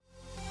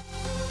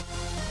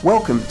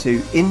Welcome to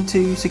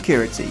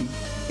IntoSecurity,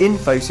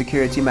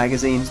 IntoSecurity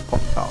Magazine's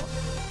podcast.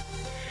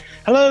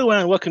 Hello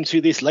and welcome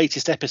to this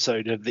latest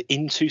episode of the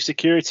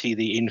IntoSecurity,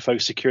 the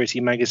InfoSecurity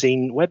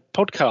Magazine web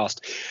podcast.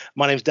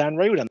 My name's Dan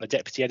Road. I'm the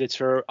deputy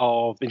editor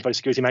of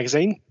InfoSecurity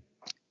Magazine.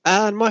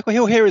 And Michael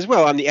Hill here as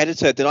well. I'm the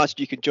editor. Delighted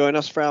you could join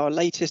us for our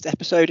latest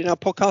episode in our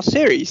podcast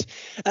series.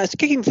 So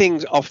kicking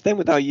things off then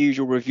with our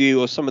usual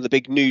review of some of the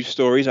big news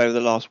stories over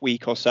the last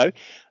week or so.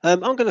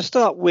 I'm going to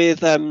start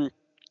with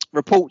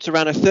reports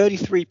around a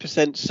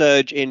 33%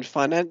 surge in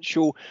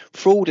financial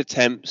fraud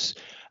attempts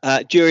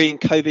during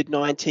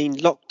COVID-19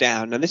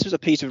 lockdown. And this was a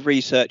piece of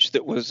research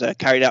that was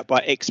carried out by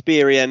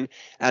Experian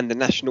and the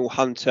National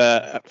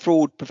Hunter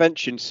Fraud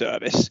Prevention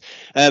Service.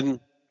 So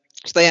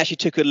they actually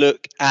took a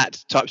look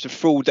at types of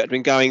fraud that had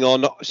been going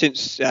on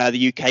since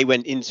the UK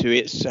went into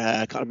its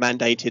kind of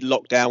mandated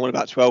lockdown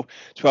about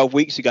 12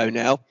 weeks ago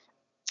now.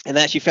 And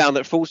they actually found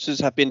that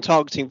fraudsters have been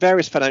targeting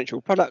various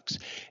financial products,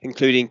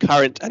 including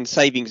current and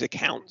savings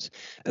accounts,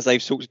 as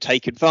they've sought to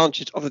take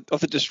advantage of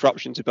the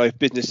disruption to both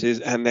businesses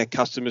and their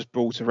customers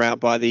brought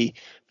about by the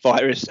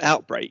virus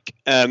outbreak.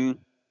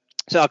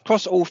 So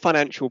across all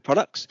financial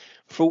products,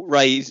 fault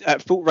rates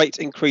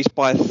increased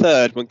by a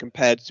third when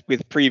compared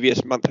with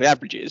previous monthly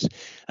averages.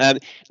 Now,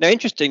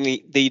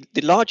 interestingly, the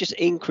largest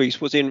increase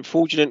was in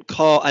fraudulent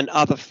car and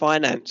other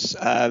finance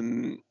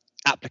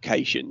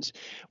applications,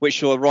 which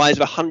saw a rise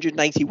of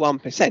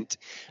 181%.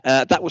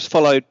 That was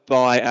followed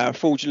by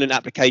fraudulent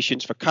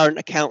applications for current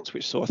accounts,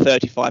 which saw a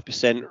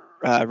 35%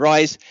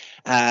 rise,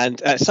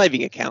 and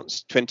saving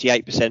accounts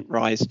 28%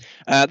 rise.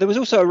 There was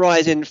also a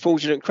rise in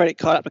fraudulent credit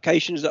card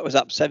applications that was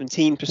up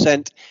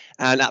 17%,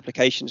 and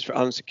applications for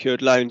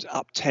unsecured loans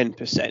up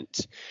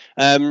 10%.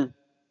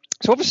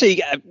 So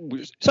obviously,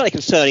 slightly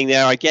concerning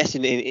there, I guess,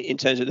 in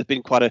terms of there's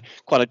been quite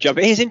a jump.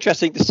 It is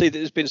interesting to see that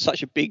there's been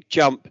such a big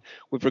jump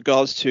with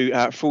regards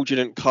to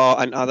fraudulent car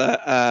and other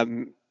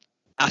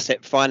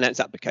asset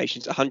finance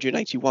applications,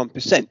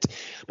 181%.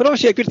 But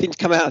obviously, a good thing to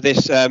come out of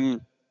this,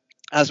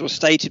 as was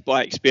stated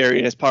by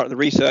Experian as part of the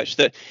research,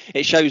 that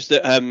it shows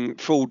that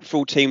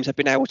fraud teams have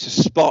been able to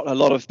spot a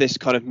lot of this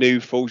kind of new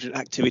fraudulent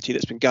activity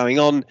that's been going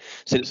on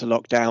since the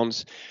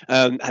lockdowns,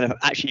 and have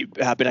actually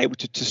been able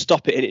to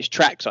stop it in its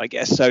tracks, I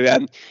guess.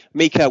 So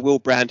Mika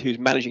Wilbrand, who's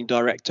Managing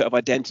Director of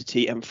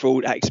Identity and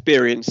Fraud at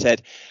Experian,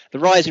 said, "The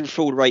rise in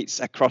fraud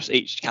rates across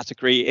each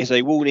category is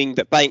a warning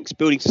that banks,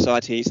 building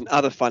societies and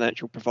other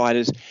financial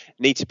providers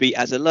need to be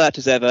as alert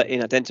as ever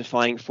in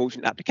identifying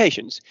fraudulent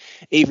applications,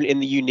 even in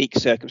the unique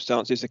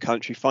circumstances the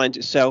country finds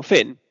itself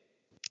in."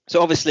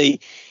 So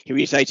obviously, he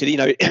restated,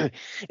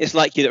 it's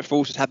likely that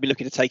fraudsters have been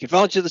looking to take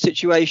advantage of the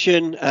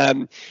situation,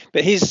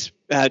 but his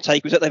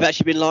take was that they've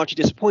actually been largely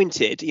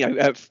disappointed.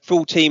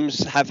 Fraud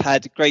teams have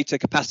had greater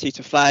capacity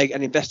to flag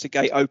and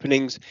investigate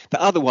openings that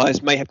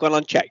otherwise may have gone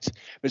unchecked,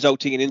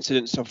 resulting in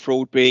incidents of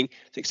fraud being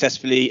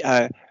successfully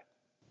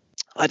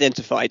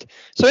identified.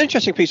 So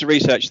interesting piece of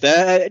research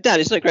there. Dan,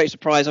 it's no great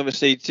surprise,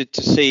 obviously,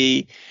 to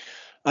see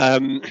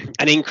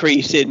an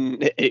increase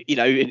in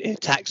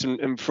attacks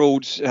and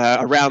frauds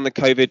around the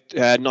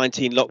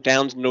COVID-19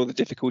 lockdowns and all the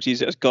difficulties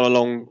that has gone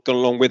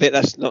along with it.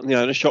 That's not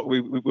a shock.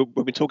 We've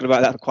been talking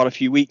about that for quite a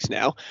few weeks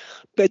now.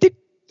 But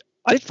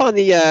I did find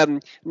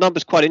the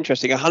numbers quite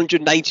interesting.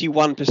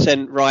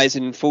 181% rise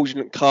in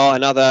fraudulent car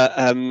and other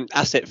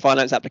asset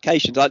finance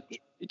applications.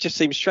 It just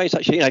seems strange,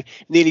 actually.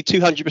 Nearly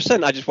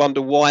 200%. I just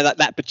wonder why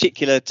that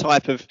particular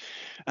type of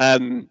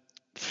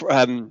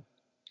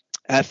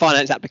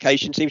finance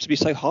application seems to be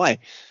so high.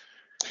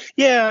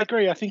 Yeah, I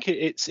agree. I think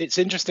it's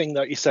interesting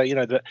that you say,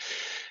 that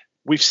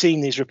we've seen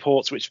these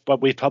reports which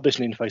we've published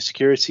in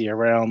InfoSecurity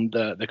around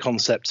the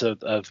concept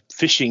of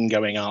phishing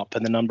going up,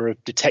 and the number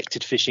of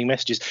detected phishing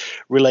messages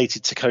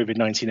related to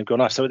COVID-19 have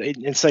gone up. So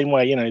in the same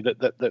way,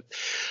 that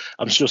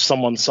I'm sure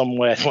someone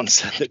somewhere once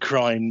said that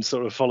crime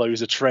sort of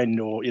follows a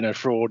trend, or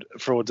fraud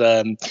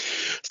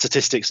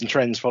statistics and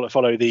trends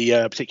follow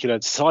the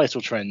particular societal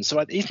trends.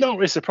 So it's not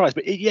really surprised,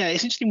 but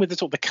it's interesting with the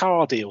sort of the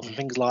car deals and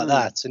things like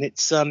that. And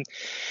it's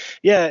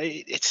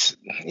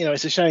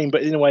it's a shame,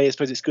 but in a way, I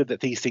suppose it's good that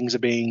these things are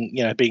being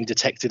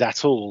detected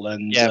at all.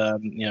 And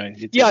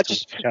I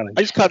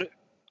just kind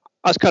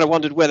of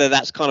wondered whether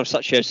that's kind of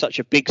such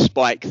a big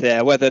spike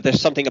there, whether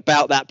there's something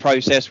about that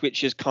process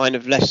which is kind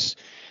of less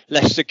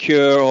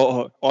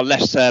secure or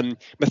less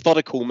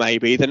methodical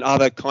maybe than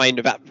other kind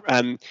of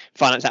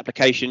finance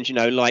applications,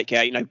 like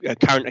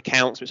current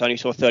accounts, which only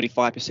saw a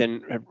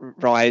 35%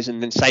 rise,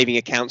 and then saving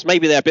accounts.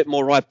 Maybe they're a bit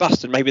more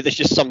robust, and maybe there's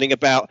just something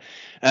about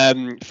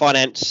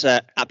finance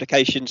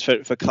applications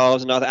for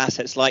cars and other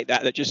assets like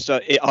that just are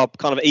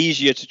kind of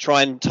easier to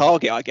try and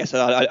target, I guess.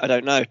 I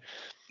don't know.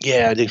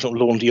 Yeah, they sort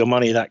of launder your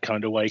money that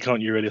kind of way,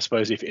 can't you? Really, I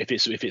suppose if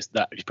it's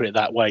that, if you put it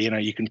that way,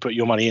 you can put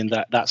your money in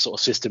that sort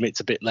of system.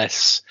 It's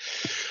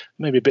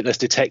maybe a bit less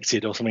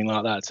detected or something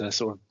like that, to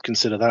sort of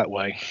consider that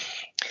way.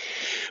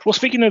 Well,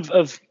 speaking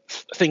of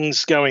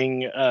things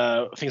going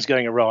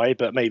awry,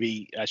 but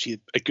maybe actually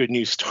a good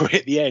news story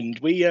at the end.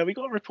 We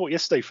got a report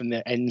yesterday from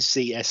the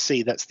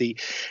NCSC. That's the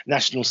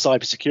National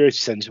Cybersecurity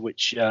Centre,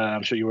 which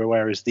I'm sure you're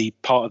aware is the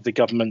part of the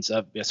government's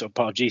sort of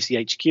part of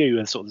GCHQ,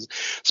 and sort of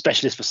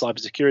specialist for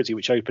cybersecurity,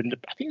 which opened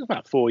I think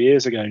about 4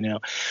 years ago now.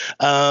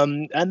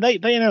 And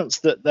they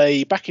announced that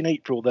they back in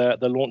April the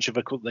launch of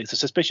a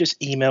suspicious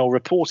email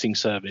reporting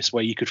service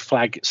where you could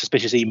flag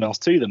suspicious emails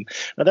to them.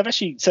 Now they've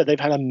actually said they've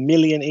had 1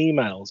 million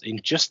emails in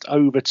just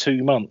over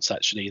 2 months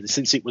actually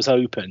since it was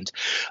opened.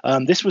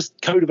 This was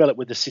co-developed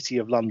with the City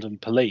of London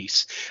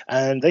Police,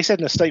 and they said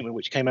in a statement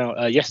which came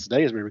out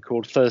yesterday, as we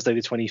record Thursday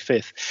the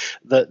 25th,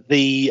 that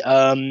the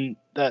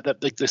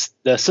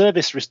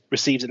service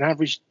receives an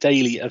average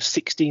daily of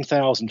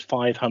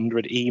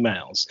 16,500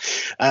 emails,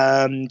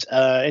 and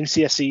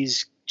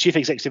NCSC's Chief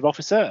Executive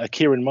Officer,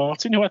 Kieran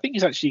Martin, who I think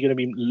is actually going to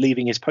be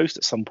leaving his post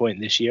at some point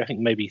this year. I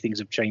think maybe things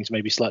have changed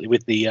maybe slightly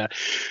with the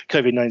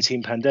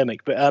COVID-19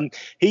 pandemic. But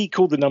he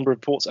called the number of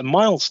reports a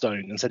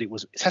milestone and said it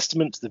was a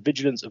testament to the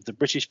vigilance of the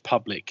British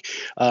public.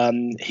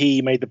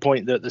 He made the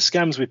point that the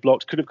scams we've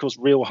blocked could have caused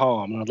real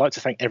harm, and I'd like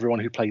to thank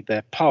everyone who played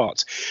their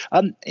part.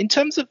 In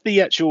terms of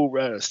the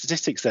actual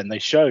statistics then, they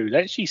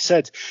actually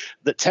said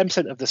that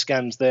 10% of the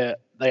scams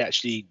they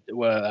actually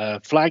were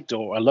flagged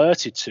or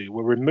alerted to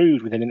were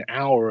removed within an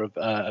hour of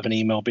an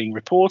email being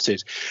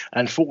reported,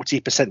 and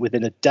 40%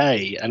 within a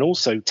day. And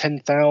also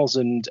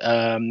 10,000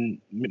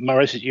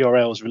 malicious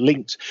URLs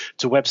linked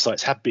to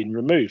websites have been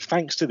removed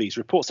thanks to these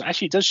reports. It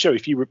actually does show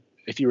if you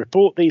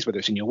report these, whether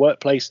it's in your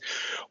workplace,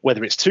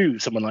 whether it's to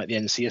someone like the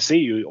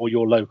NCSC or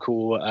your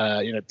local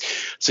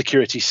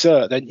security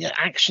cert, then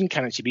action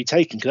can actually be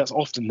taken, because that's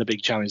often the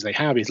big challenge they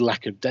have is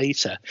lack of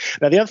data.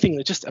 Now, the other thing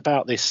that just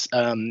about this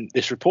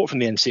report from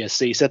the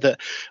NCSC said that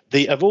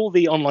of all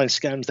the online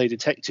scams they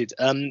detected,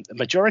 the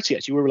majority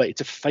actually were related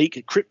to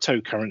fake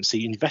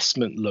cryptocurrency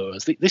investment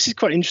lures. This is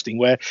quite interesting,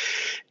 where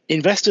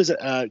investors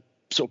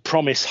sort of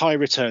promise high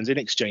returns in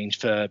exchange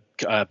for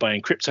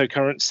buying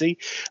cryptocurrency,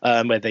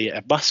 where they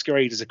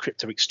masquerade as a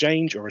crypto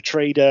exchange or a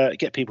trader,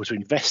 get people to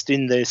invest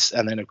in this,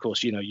 and then of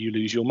course you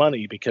lose your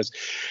money because,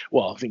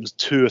 well, I think it was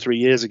 2 or 3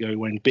 years ago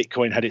when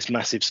Bitcoin had its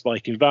massive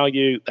spike in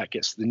value. That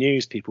gets to the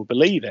news, people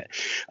believe it,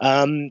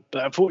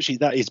 but unfortunately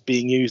that is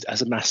being used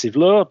as a massive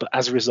lure. But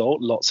as a result,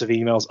 lots of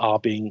emails are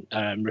being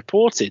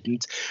reported,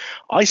 and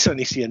I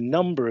certainly see a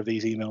number of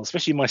these emails,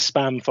 especially in my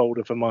spam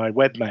folder for my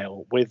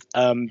webmail, with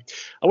I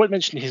won't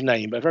mention his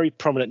name, but a very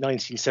prominent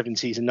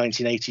 1970s and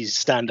 1980s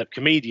stand-up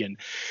comedian,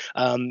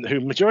 who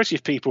majority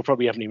of people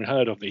probably haven't even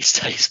heard of these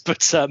days.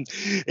 But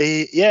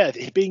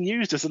being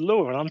used as a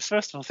lure. And I'm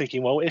first of all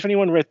thinking, well, if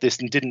anyone read this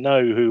and didn't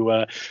know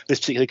who this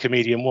particular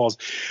comedian was,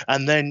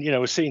 and then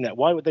was seeing that,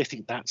 why would they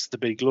think that's the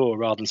big lure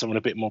rather than someone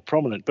a bit more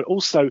prominent? But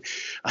also,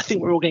 I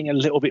think we're all getting a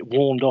little bit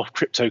warned off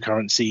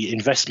cryptocurrency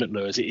investment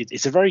lures.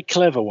 It's a very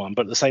clever one,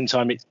 but at the same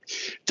time, it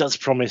does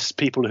promise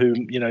people who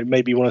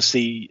maybe want to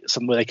see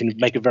somewhere they can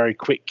make a very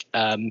quick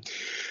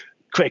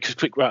get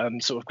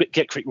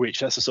quick rich.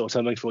 That's the sort of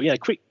term I'm looking for.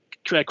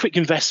 Quick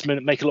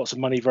investment, make lots of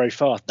money very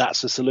fast.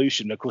 That's the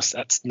solution. Of course,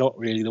 that's not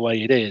really the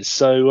way it is.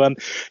 So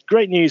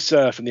great news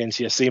from the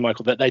NCSC,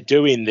 Michael, that they're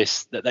doing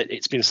this, that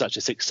it's been such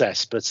a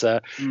success, but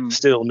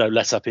still no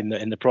let up in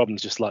the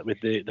problems, just like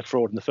with the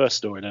fraud in the first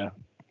story there.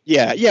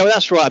 Yeah, well,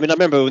 that's right. I mean, I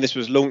remember when this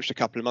was launched a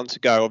couple of months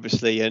ago,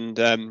 obviously, and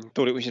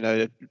thought it was,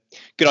 a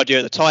good idea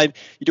at the time.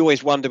 You'd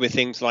always wonder with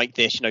things like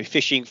this,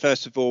 phishing.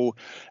 First of all,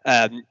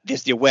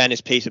 there's the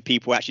awareness piece of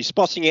people actually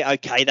spotting it.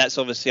 Okay, that's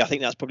obviously, I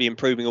think that's probably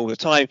improving all the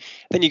time.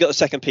 Then you got the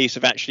second piece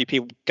of actually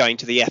people going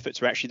to the effort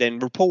to actually then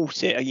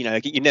report it. You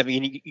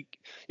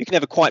can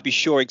never quite be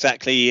sure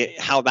exactly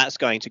how that's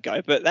going to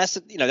go, but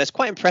that's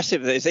quite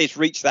impressive that it's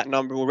reached that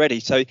number already.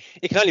 So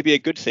it can only be a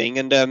good thing.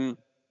 And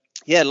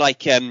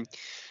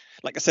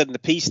like I said in the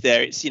piece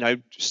there, it's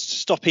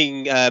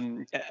stopping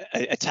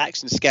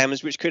attacks and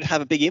scams which could have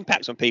a big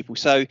impact on people.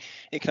 So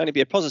it can only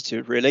be a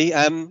positive, really.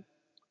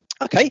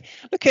 Okay,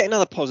 look at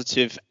another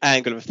positive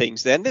angle of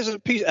things then. There's a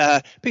piece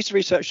of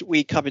research that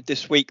we covered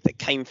this week that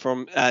came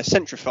from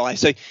Centrify.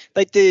 So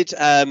they did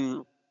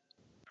a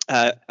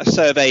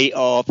survey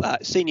of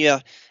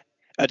senior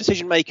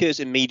decision makers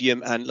in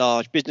medium and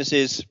large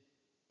businesses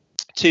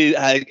to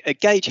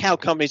gauge how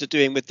companies are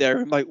doing with their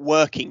remote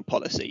working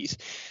policies.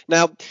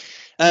 Now,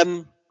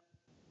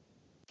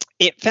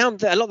 it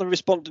found that a lot of the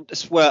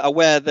respondents were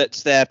aware that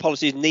their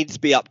policies need to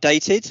be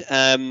updated.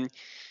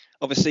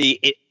 Obviously,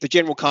 the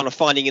general kind of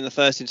finding in the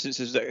first instance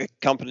is that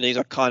companies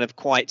are kind of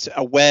quite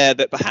aware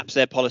that perhaps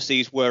their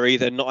policies were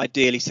either not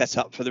ideally set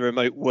up for the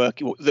remote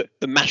work, or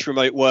the mass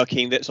remote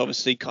working that's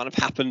obviously kind of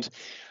happened.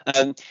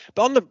 But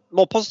on the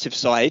more positive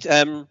side,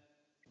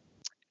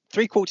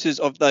 3/4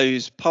 of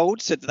those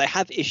polled said that they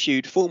have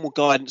issued formal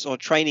guidance or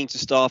training to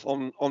staff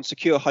on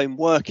secure home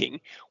working,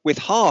 with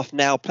half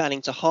now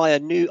planning to hire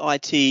new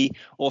IT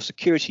or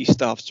security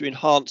staff to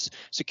enhance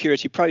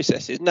security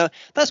processes. Now,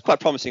 that's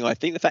quite promising, I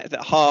think, the fact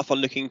that half are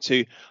looking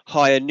to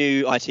hire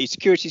new IT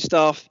security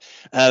staff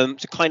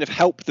to kind of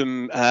help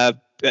them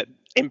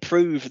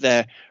improve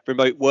their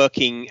remote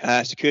working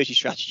security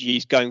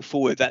strategies going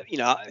forward. That,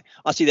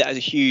 I see that as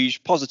a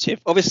huge positive.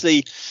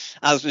 Obviously,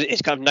 as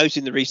it's kind of noted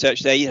in the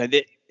research there,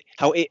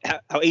 how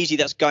easy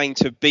that's going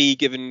to be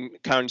given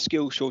current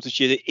skill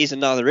shortages is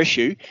another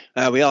issue.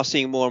 We are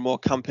seeing more and more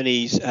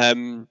companies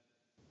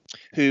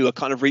who are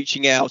kind of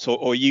reaching out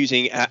or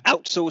using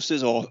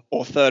outsourcers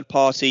or third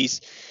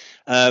parties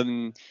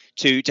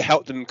to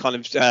help them kind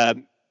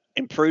of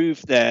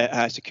improve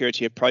their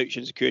security approach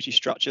and security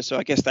structure. So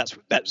I guess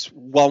that's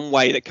one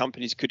way that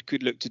companies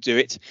could look to do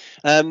it.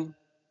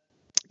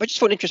 But just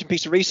for an interesting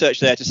piece of research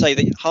there to say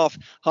that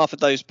half of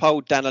those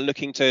polled, Dan, are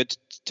looking to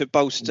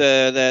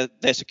bolster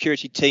their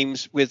security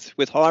teams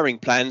with hiring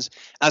plans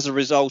as a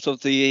result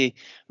of the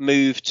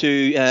move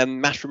to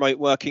mass remote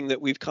working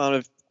that we've kind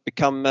of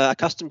become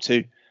accustomed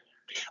to.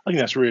 I think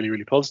that's really,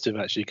 really positive,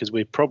 actually, because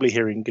we're probably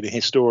going to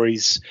hear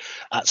stories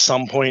at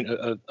some point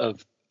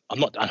of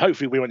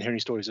hopefully we won't hear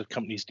any stories of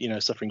companies,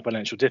 suffering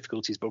financial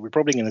difficulties, but we're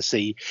probably going to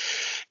see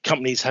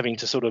companies having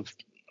to sort of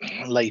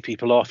lay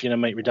people off,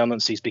 make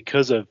redundancies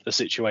because of the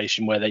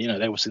situation where they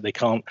obviously they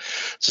can't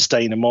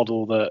sustain a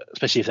model that,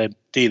 especially if they're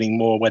dealing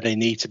more where they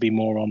need to be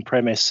more on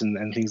premise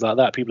and things like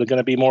that, people are going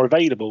to be more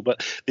available.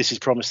 But this is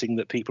promising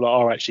that people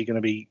are actually going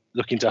to be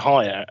looking to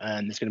hire,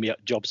 and there's going to be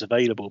jobs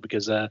available,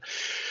 because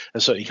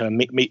certainly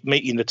kind of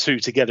meeting the two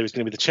together is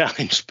going to be the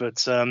challenge.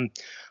 But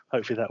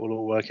hopefully that will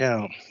all work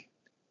out.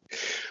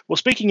 Well,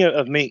 speaking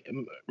of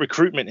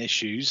recruitment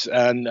issues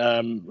and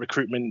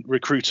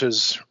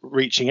recruiters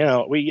reaching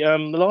out, the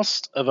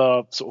last of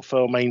our sort of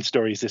 4 main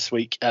stories this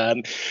week,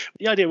 the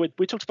idea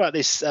we talked about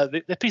this,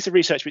 the piece of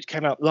research which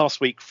came out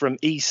last week from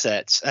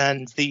ESET,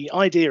 and the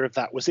idea of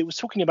that was it was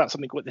talking about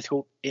something what they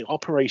call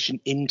Operation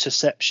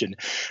Interception.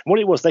 And what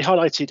it was, they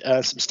highlighted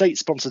some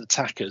state-sponsored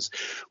attackers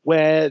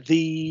where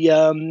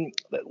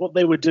what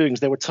they were doing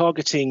is they were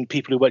targeting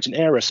people who worked in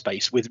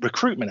aerospace with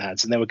recruitment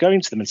ads, and they were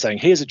going to them and saying,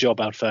 here's a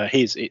job ad for,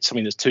 it's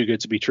something that's too good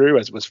to be true,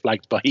 as was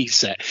flagged by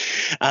ESET.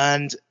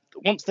 And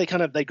once they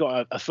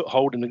got a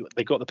foothold and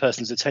they got the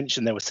person's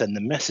attention, they would send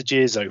them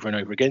messages over and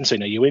over again. So,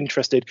 you're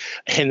interested.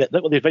 And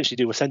what they eventually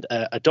do was send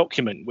a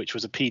document, which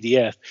was a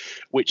PDF,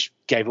 which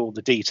gave all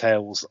the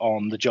details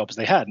on the jobs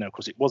they had. Now, of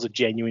course, it was a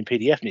genuine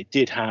PDF, and it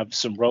did have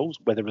some roles.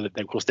 Whether,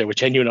 of course, they were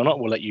genuine or not,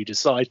 we'll let you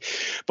decide.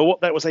 But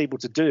what that was able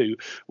to do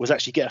was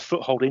actually get a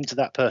foothold into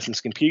that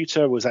person's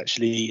computer, was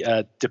actually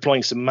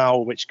deploying some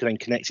malware, which then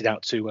connected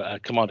out to a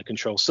command and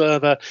control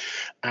server,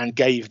 and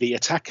gave the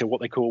attacker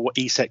what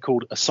ESET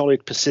called a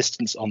solid persistence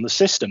on the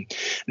system.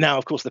 Now,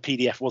 of course, the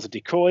PDF was a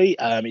decoy.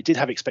 It did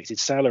have expected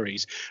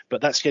salaries,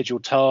 but that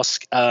scheduled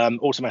task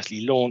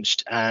automatically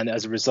launched, and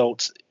as a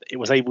result, it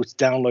was able to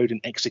download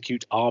and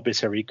execute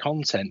arbitrary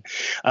content.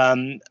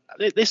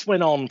 This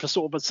went on for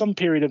sort of some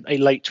period of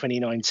late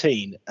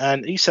 2019,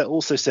 and ESET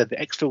also said the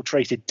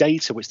exfiltrated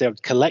data, which they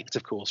would collect,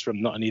 of course,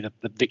 from not only the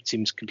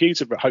victim's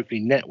computer, but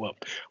hopefully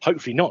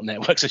not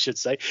networks, I should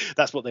say.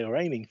 That's what they were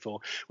aiming for,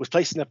 was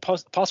placed in a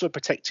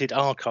password-protected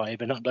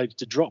archive and uploaded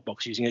to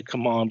Dropbox using a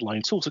command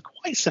line tool. So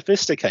quite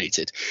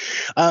sophisticated.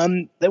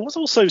 There was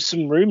also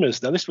some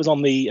rumours. Now, this was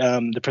on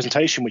the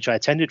presentation which I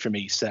attended from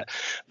ESET,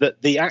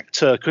 that the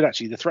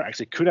threat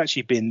actor could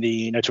actually have been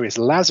the notorious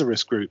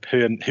Lazarus Group,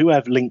 who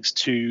have links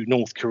to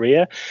North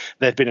Korea.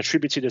 They've been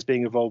attributed as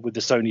being involved with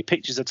the Sony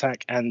Pictures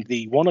attack and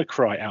the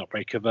WannaCry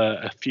outbreak of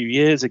a few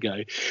years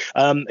ago.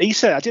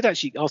 ESET, I did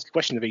actually ask a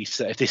question of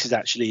ESET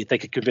if they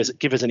could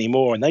give us any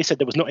more, and they said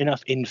there was not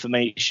enough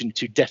information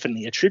to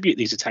definitely attribute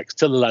these attacks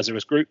to the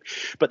Lazarus Group,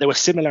 but there were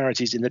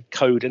similarities in the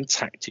code and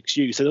tactics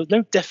used. So there was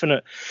no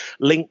definite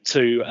link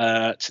to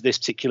this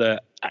particular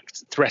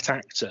threat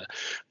actor,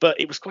 but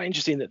it was quite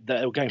interesting that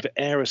they were going for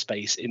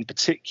aerospace in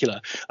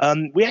particular.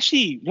 We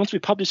actually, once we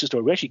published the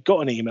story, we actually got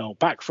an email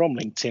back from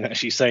LinkedIn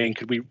actually saying,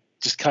 could we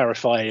just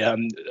clarify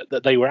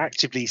that they were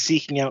actively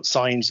seeking out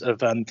signs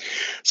of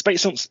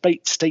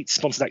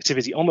state-sponsored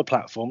activity on the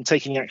platform,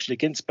 taking action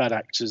against bad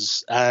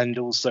actors, and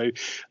also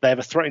they have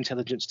a threat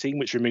intelligence team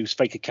which removes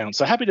fake accounts.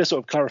 So happy to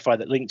sort of clarify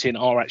that LinkedIn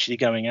are actually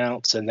going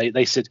out, and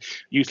they said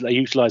they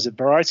utilize a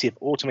variety of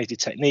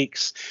automated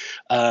techniques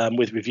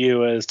with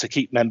reviewers to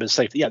keep members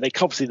safe. Yeah,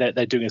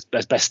 they're doing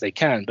as best they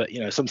can, but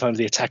sometimes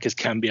the attackers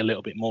can be a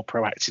little bit more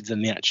proactive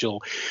than the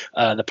actual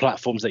the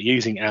platforms they're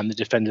using and the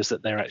defenders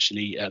that they're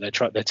actually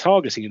they're targeting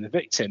in the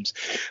victims.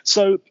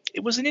 So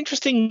it was an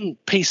interesting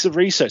piece of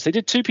research. They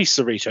did 2 pieces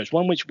of research,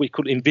 one which we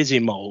called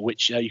Invisimol,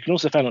 which you can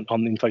also find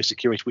on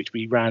IntoSecurity, which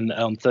we ran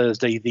on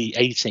Thursday the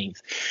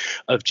 18th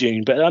of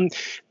June. But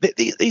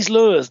these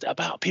lures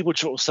about people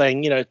sort of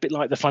saying, a bit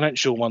like the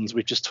financial ones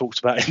we've just talked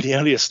about in the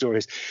earlier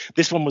stories,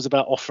 this one was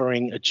about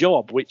offering a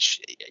job, which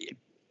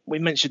we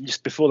mentioned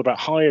just before about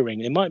hiring.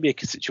 It might be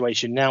a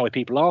situation now where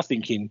people are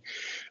thinking,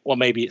 well,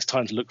 maybe it's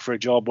time to look for a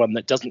job, one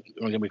that doesn't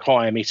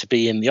require me to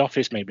be in the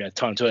office. Maybe I have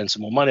time to earn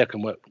some more money. I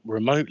can work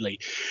remotely.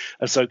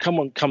 And so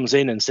someone comes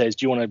in and says,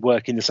 do you want to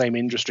work in the same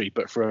industry,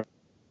 but for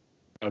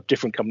a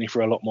different company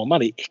for a lot more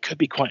money, it could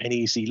be quite an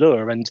easy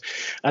lure. And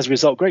as a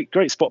result,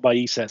 great spot by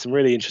ESET, some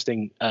really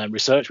interesting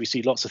research. We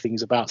see lots of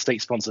things about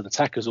state-sponsored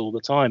attackers all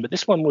the time, but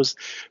this one was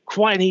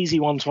quite an easy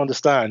one to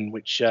understand,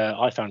 which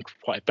I found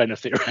quite a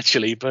benefit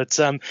actually. But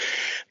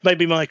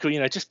maybe, Michael,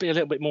 just be a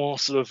little bit more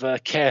sort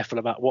of careful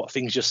about what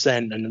things you're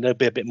sent, and they'll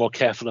be a bit more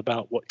careful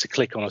about what to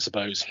click on, I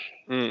suppose.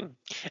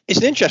 It's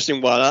an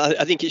interesting one.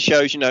 I think it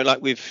shows,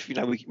 like we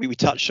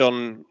touch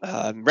on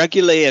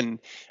regularly, and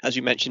as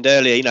we mentioned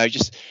earlier,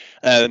 just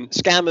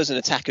scammers and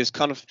attackers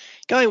kind of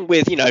going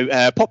with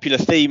popular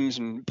themes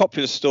and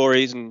popular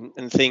stories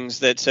and things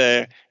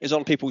that is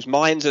on people's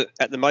minds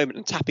at the moment,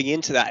 and tapping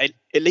into that.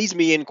 It leads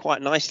me in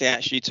quite nicely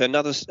actually to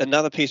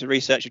another piece of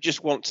research I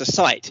just want to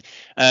cite.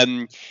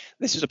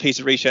 This is a piece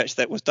of research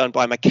that was done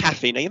by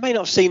McAfee. Now, you may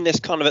not have seen this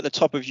kind of at the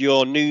top of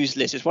your news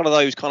list. It's one of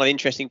those kind of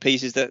interesting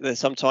pieces that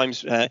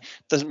sometimes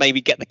doesn't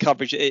maybe get the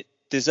coverage it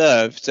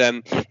deserves,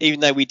 even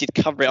though we did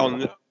cover it on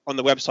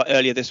the website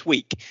earlier this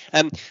week.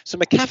 So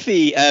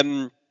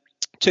McAfee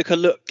took a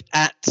look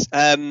at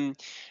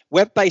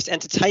web-based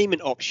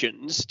entertainment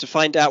options to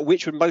find out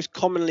which were most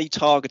commonly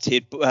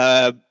targeted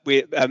by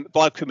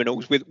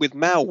criminals with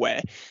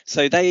malware.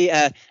 So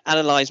they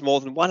analysed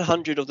more than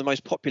 100 of the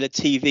most popular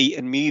TV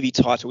and movie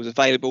titles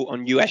available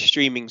on US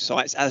streaming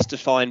sites, as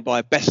defined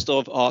by best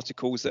of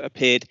articles that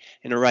appeared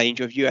in a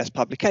range of US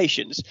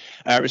publications.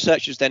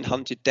 Researchers then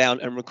hunted down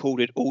and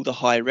recorded all the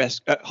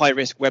high-risk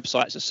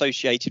websites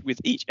associated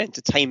with each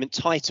entertainment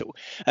title.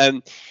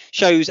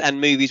 Shows and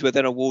movies were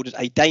then awarded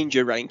a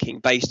danger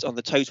ranking based on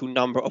the total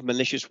number of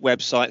malicious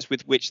websites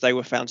with which they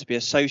were found to be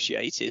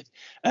associated.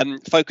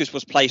 Focus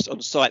was placed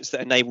on sites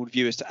that enabled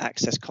viewers to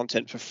access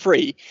content for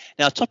free.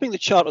 Now, topping the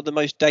chart of the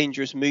most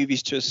dangerous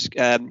movies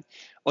to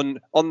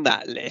on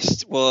that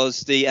list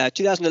was the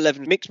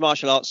 2011 mixed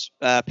martial arts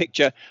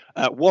picture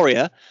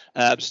Warrior,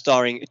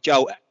 starring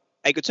Joel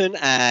Edgerton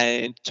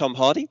and Tom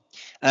Hardy.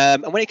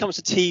 And when it comes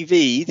to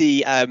TV,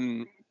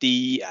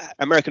 the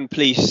American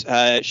police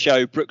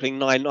show Brooklyn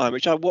Nine-Nine,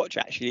 which I watch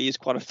actually, is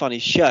quite a funny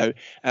show.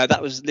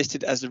 That was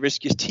listed as the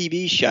riskiest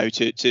TV show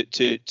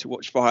to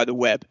watch via the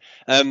web.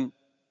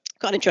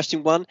 Got an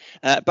interesting one.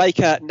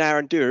 Baker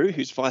Naranduru,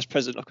 who's Vice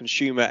President of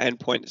Consumer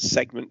Endpoint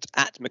Segment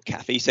at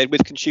McAfee, said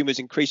with consumers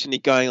increasingly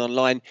going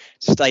online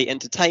to stay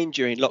entertained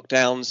during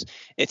lockdowns,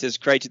 it has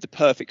created the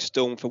perfect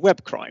storm for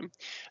web crime.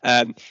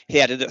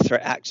 He added that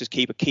threat actors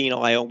keep a keen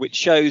eye on which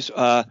shows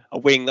are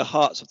winning the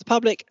hearts of the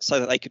public so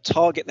that they could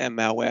target their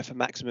malware for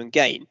maximum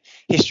gain.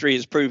 History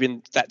has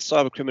proven that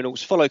cyber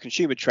criminals follow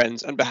consumer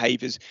trends and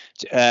behaviours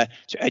to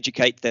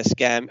educate their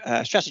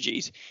scam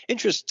strategies.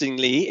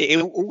 Interestingly,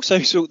 it also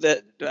saw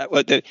that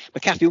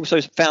McAfee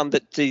also found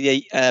that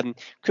the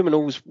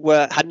criminals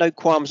had no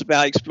qualms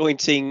about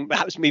exploiting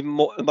perhaps even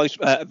more the most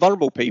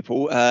vulnerable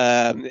people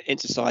in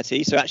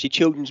society. So actually,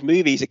 children's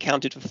movies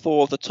accounted for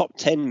 4 of the top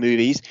 10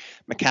 movies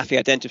McAfee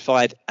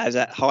identified as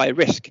at high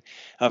risk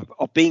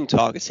of being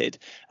targeted.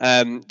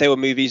 There were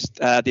movies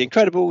The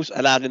Incredibles,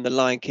 Aladdin, The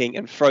Lion King,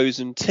 and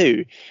Frozen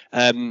 2.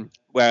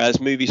 Whereas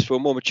movies for a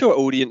more mature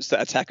audience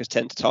that attackers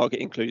tend to target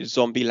included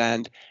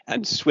Zombieland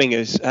and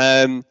Swingers.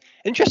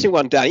 Interesting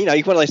one, Dan. One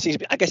of those things,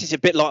 I guess it's a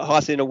bit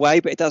light-hearted in a way,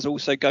 but it does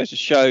also go to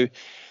show,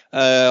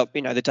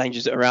 the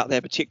dangers that are out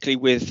there, particularly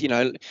with,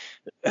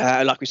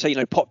 like we say,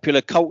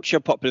 popular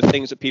culture, popular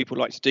things that people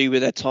like to do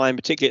with their time,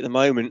 particularly at the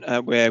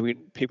moment where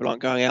people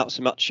aren't going out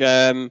so much.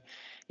 There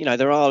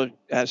are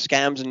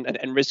scams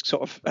and risks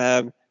sort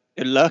of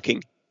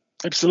lurking.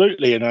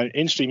 Absolutely, and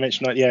interesting you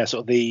mentioned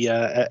sort of the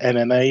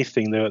MMA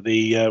thing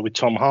the with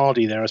Tom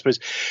Hardy there.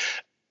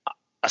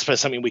 I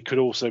suppose something we could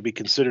also be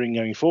considering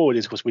going forward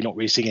is, of course, we're not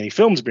really seeing any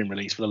films being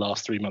released for the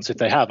last 3 months. If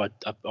they have,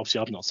 obviously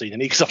I've not seen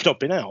any because I've not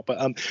been out. But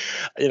I'm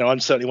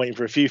certainly waiting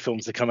for a few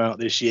films to come out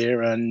this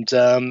year. And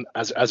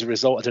as a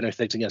result, I don't know if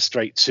they can get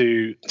straight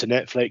to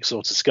Netflix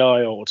or to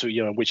Sky or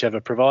to whichever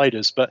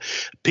providers. But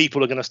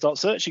people are going to start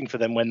searching for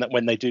them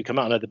when they do come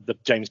out. I know the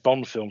James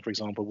Bond film, for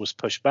example, was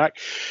pushed back,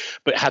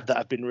 but had that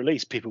have been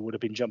released, people would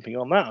have been jumping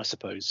on that, I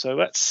suppose. So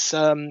that's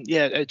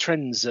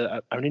trends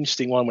are an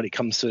interesting one when it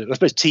comes to, I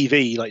suppose,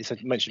 TV. Like you said,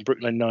 mentioned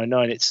Brooklyn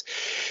Nine-Nine,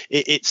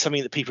 it's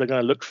something that people are going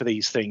to look for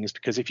these things,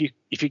 because if you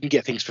can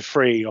get things for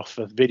free off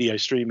of video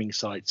streaming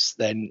sites,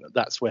 then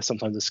that's where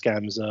sometimes the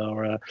scams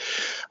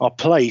are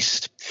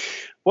placed.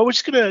 Well, we're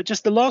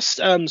the last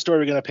story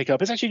we're going to pick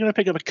up is actually going to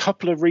pick up a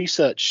couple of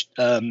research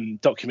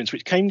documents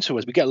which came to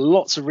us. We get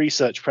lots of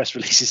research press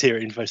releases here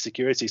at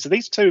IntoSecurity. So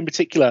these two in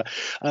particular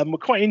were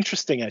quite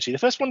interesting, actually. The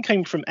first one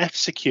came from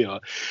F-Secure.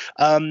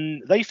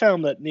 They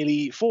found that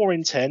nearly 4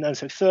 in 10, and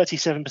so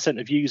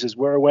 37% of users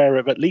were aware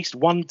of at least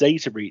one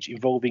data breach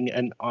involving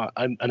an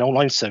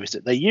online service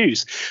that they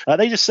use.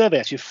 They just surveyed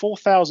actually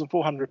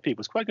 4,400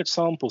 people. It's quite a good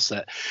sample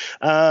set,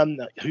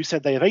 who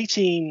said they have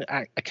 18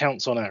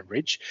 accounts on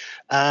average,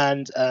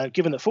 and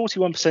given that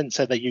 41%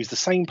 said they use the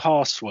same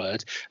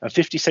password and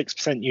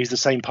 56% use the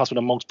same password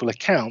on multiple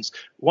accounts,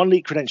 one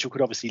leaked credential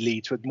could obviously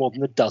lead to more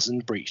than a dozen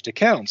breached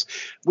accounts.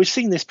 We've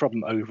seen this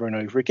problem over and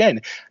over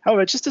again.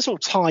 However, just to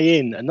sort of tie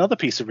in another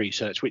piece of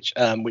research which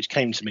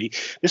came to me,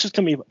 this was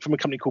coming from a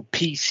company called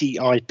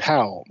PCI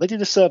Pal. They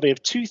did a survey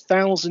of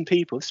 2,000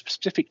 people,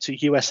 specific to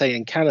USA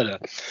and Canada,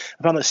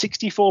 and found that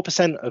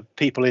 64% of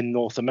people in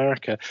North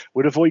America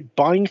would avoid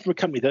buying from a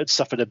company that had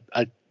suffered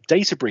a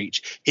data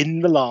breach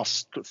in the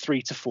last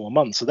 3 to 4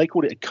 months. So they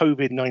called it a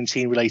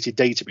COVID-19 related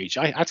data breach.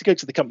 I had to go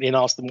to the company and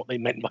ask them what they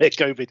meant by a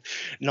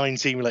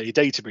COVID-19 related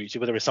data breach,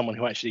 whether it's someone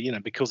who actually,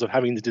 because of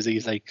having the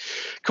disease, they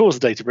caused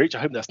the data breach. I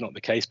hope that's not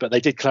the case, but they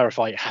did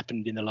clarify it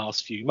happened in the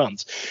last few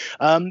months.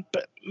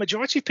 But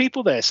majority of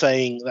people there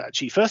saying that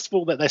actually, first of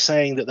all, that they're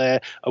saying that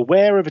they're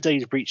aware of a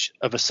data breach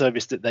of a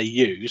service that they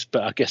use,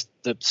 but I guess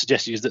the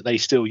suggestion is that they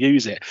still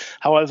use it.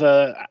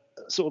 However,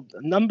 sort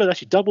of number,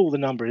 actually double the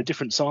number in a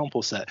different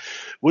sample set,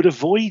 would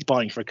avoid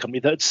buying for a company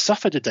that had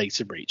suffered a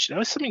data breach.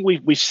 Now, it's something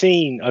we've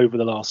seen over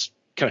the last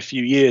kind of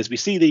few years. We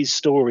see these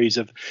stories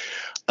of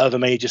a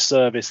major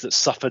service that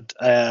suffered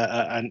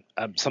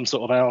some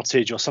sort of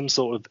outage or some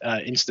sort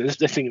of incident.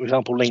 Let's think, for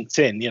example,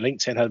 LinkedIn.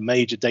 LinkedIn had a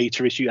major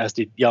data issue, as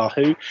did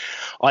Yahoo.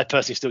 I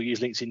personally still use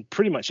LinkedIn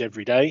pretty much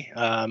every day.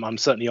 I'm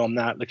certainly on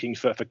that, looking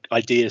for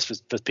ideas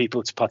for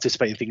people to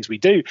participate in things we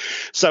do.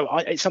 So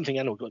it's something,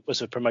 and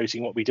also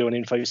promoting what we do on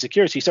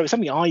IntoSecurity. So it's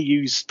something I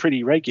use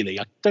pretty regularly.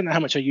 I don't know how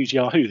much I use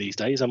Yahoo these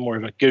days. I'm more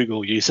of a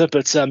Google user,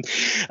 but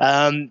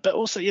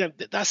also,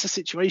 that's the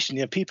situation.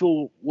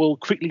 People will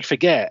quickly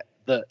forget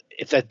that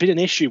if there'd been an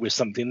issue with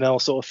something, they'll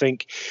sort of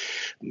think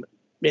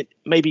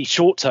maybe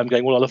short term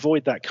going, well, I'll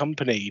avoid that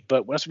company.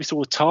 But as we saw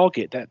with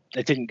Target, that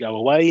they didn't go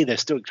away. They're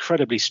still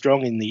incredibly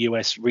strong in the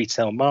US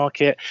retail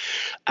market,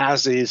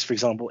 as is, for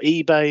example,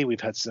 eBay.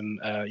 We've had some,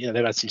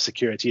 they've had some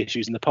security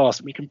issues in the past.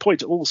 And we can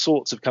point to all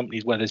sorts of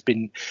companies where there's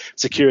been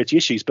security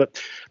issues,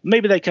 but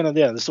maybe they kind of,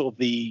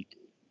 the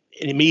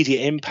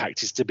immediate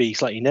impact is to be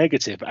slightly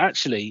negative. But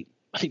actually,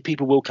 I think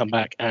people will come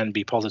back and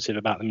be positive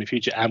about them in the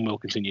future and will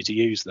continue to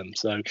use them.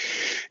 So,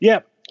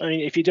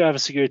 if you do have a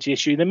security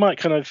issue,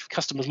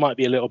 customers might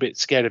be a little bit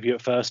scared of you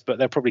at first, but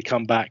they'll probably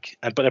come back,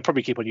 but they'll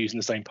probably keep on using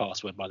the same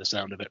password by the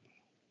sound of it.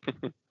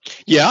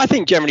 Yeah, I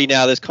think generally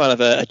now there's kind of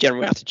a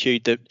general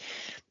attitude that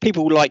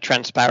people like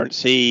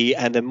transparency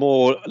and they're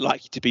more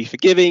likely to be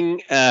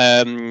forgiving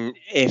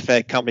if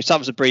a company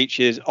suffers a breach,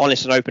 is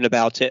honest and open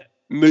about it,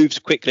 moves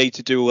quickly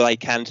to do all they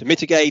can to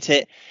mitigate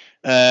it.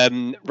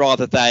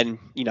 Rather than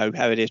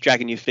how it is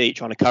dragging your feet,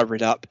 trying to cover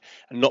it up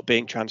and not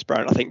being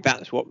transparent. I think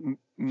that's what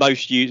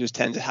most users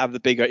tend to have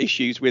the bigger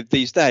issues with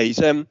these days.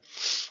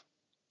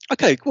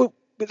 Okay, well,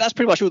 that's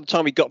pretty much all the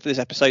time we got for this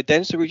episode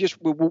then. So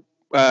we'll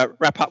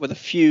wrap up with a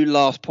few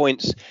last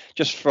points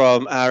just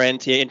from our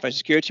end here,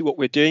 IntoSecurity, what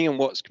we're doing and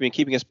what's been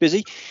keeping us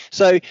busy.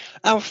 So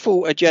our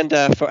full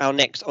agenda for our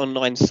next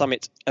online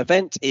summit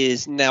event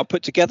is now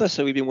put together.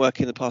 So we've been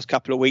working the past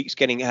couple of weeks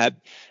getting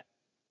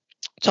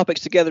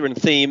topics together and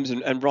themes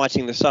and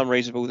writing the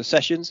summaries of all the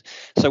sessions.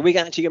 So we're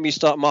actually going to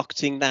start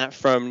marketing that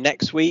from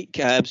next week.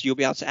 So you'll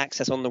be able to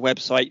access on the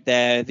website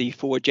there the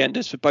full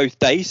agendas for both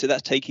days. So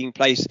that's taking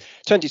place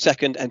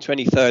 22nd and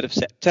 23rd of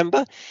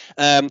September.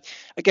 Again,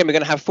 we're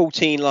going to have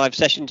 14 live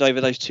sessions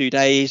over those 2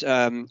 days,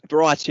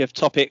 variety of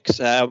topics,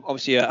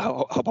 obviously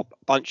a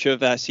bunch of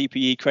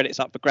CPE credits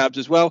up for grabs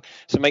as well.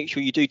 So make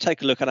sure you do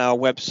take a look at our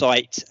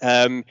website.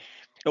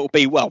 It will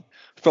be,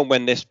 from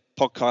when this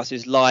podcast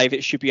is live,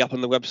 it should be up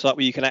on the website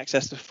where you can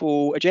access the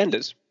full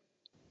agendas.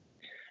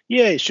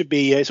 Yeah, it should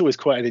be. It's always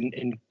quite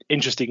an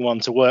interesting one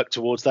to work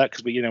towards that,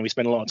 because we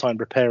spend a lot of time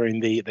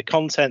preparing the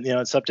content,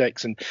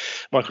 subjects, and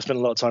Michael spent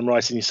a lot of time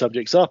writing these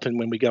subjects up, and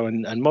when we go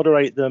and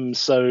moderate them.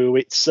 So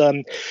it's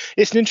an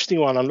interesting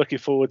one. I'm looking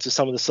forward to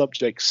some of the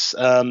subjects,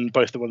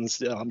 both the ones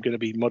that I'm going to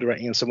be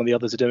moderating and some of the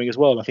others are doing as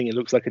well. I think it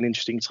looks like an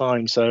interesting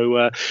time.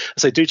 So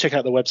do check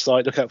out the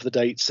website, look out for the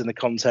dates and the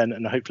content,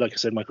 and hopefully, like I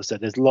said, Michael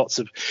said, there's lots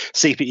of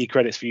CPE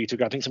credits for you to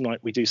go. I think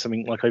we do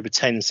something like over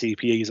 10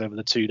 CPEs over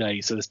the 2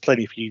 days, so there's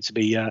plenty for you to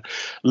be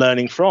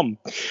learning from.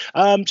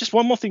 Just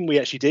one more thing we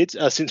actually did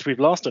since we've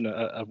last done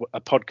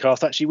a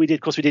podcast. Actually, we did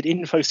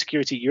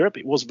IntoSecurity Europe.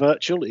 It was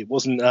virtual. It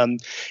wasn't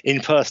in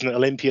person at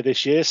Olympia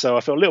this year, so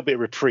I felt a little bit of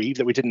reprieve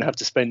that we didn't have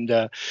to spend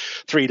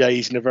 3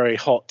 days in a very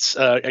hot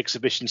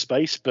exhibition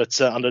space, but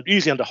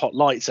usually under hot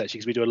lights, actually,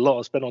 because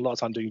we spend a lot of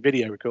time doing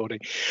video recording.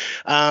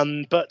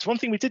 But one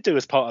thing we did do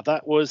as part of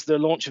that was the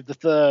launch of the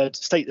third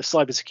State of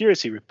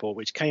Cybersecurity report,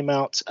 which came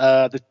out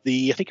I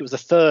think it was the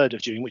 3rd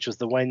of June, which was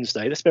the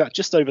Wednesday. That's been out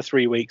just over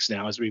 3 weeks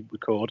now as we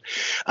record.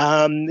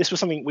 This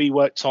was something we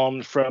worked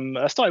on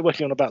started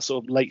working on about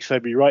sort of late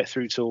February right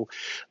through till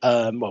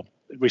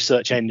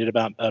research ended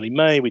about early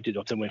May. We did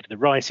often went through the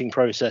writing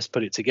process,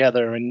 put it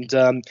together, and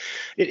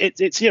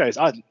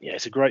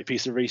it's a great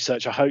piece of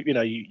research. I hope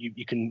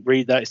you can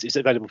read that. It's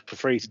available for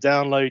free to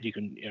download. You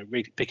can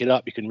pick it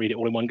up. You can read it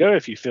all in one go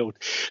if you feel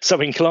so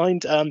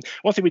inclined.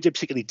 One thing we did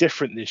particularly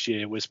different this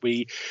year was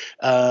we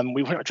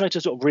tried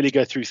to sort of really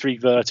go through three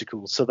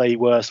verticals. So they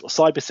were sort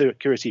of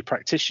cybersecurity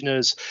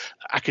practitioners,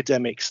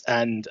 academics,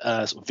 and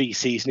sort of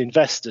VCs and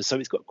investors. So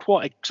it's got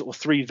quite a sort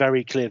of three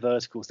very clear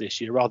verticals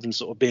this year, rather than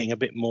sort of being a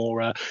bit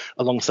more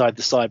alongside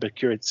the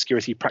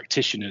cybersecurity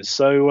practitioners.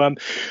 So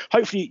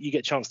hopefully you get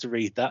a chance to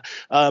read that.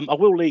 I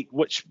will leak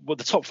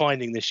the top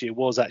finding this year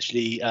was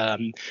actually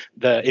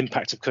the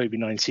impact of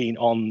COVID-19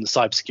 on the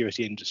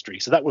cybersecurity industry.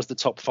 So that was the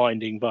top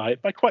finding by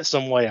quite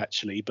some way,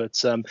 actually.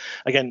 But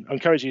again, I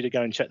encourage you to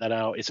go and check that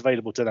out. It's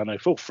available to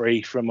download for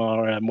free from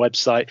our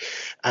website,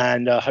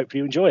 and hopefully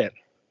you enjoy it.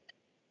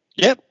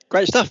 Yep,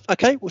 great stuff.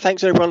 Okay, well,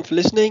 thanks everyone for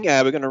listening.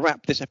 We're going to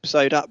wrap this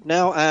episode up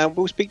now, and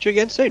we'll speak to you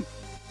again soon.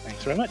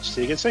 Thanks very much.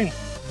 See you again soon.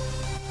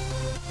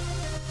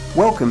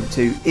 Welcome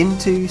to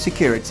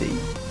IntoSecurity,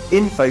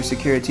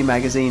 InfoSecurity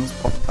Magazine's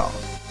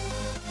podcast.